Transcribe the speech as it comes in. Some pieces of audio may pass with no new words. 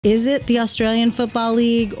Is it the Australian Football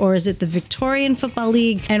League or is it the Victorian Football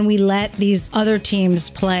League? And we let these other teams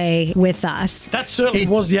play with us. That certainly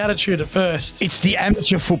was the attitude at first. It's the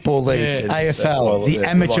Amateur Football League, AFL, the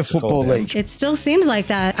Amateur Football League. It still seems like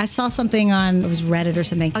that. I saw something on, it was Reddit or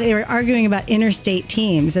something. They were arguing about interstate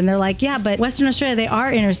teams, and they're like, yeah, but Western Australia, they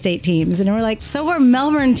are interstate teams. And we're like, so are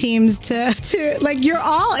Melbourne teams to like, you're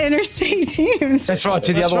all interstate teams. That's right,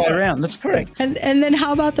 to the other way around. That's correct. And then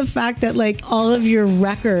how about the fact that like all of your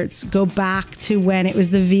records go back to when it was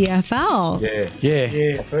the VFL?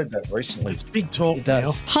 Yeah. I've heard that recently. It's big talk. It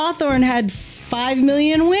does. Hawthorn had 5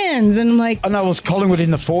 million wins, and I'm like, I know it was Collingwood in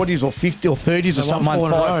the 40s or 50 or 30s or something,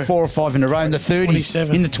 like 4 or 5 in a row, in the 30s,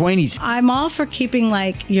 27. in the 20s. I'm all for keeping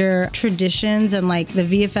like your traditions, and like the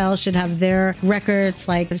VFL should have their records,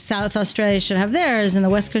 like South Australia should have theirs, and the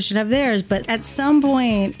West Coast should have theirs. But at some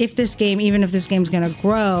point, even if this game's going to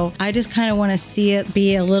grow, I just kind of want to see it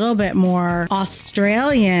be a little bit more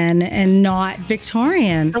Australian and not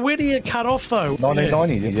Victorian. And where do you cut off though?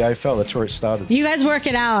 1990, the AFL, that's where it started. You guys work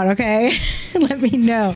it out, okay? Let me know.